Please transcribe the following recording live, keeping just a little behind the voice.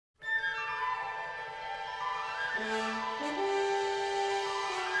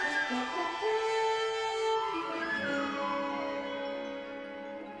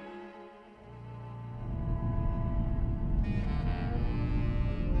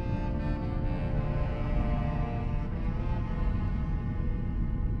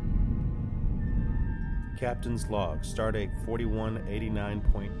Captain's Log, Stardate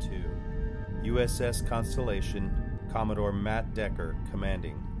 4189.2. USS Constellation, Commodore Matt Decker,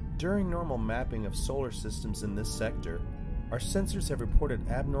 commanding. During normal mapping of solar systems in this sector, our sensors have reported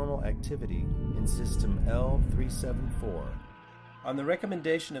abnormal activity in System L374. On the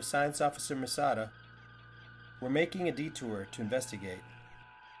recommendation of Science Officer Masada, we're making a detour to investigate.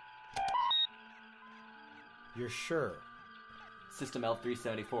 You're sure? System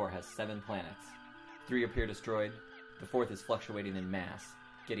L374 has 7 planets. 3 appear destroyed. The 4th is fluctuating in mass,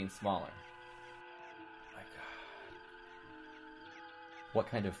 getting smaller. My God. What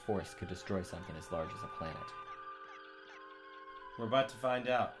kind of force could destroy something as large as a planet? We're about to find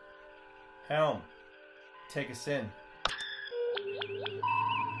out. Helm, take us in.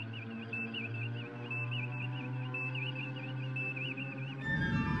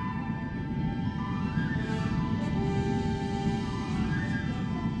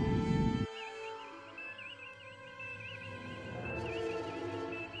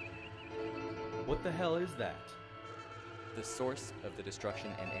 What the hell is that? The source of the destruction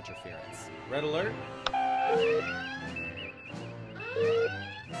and interference. Red alert?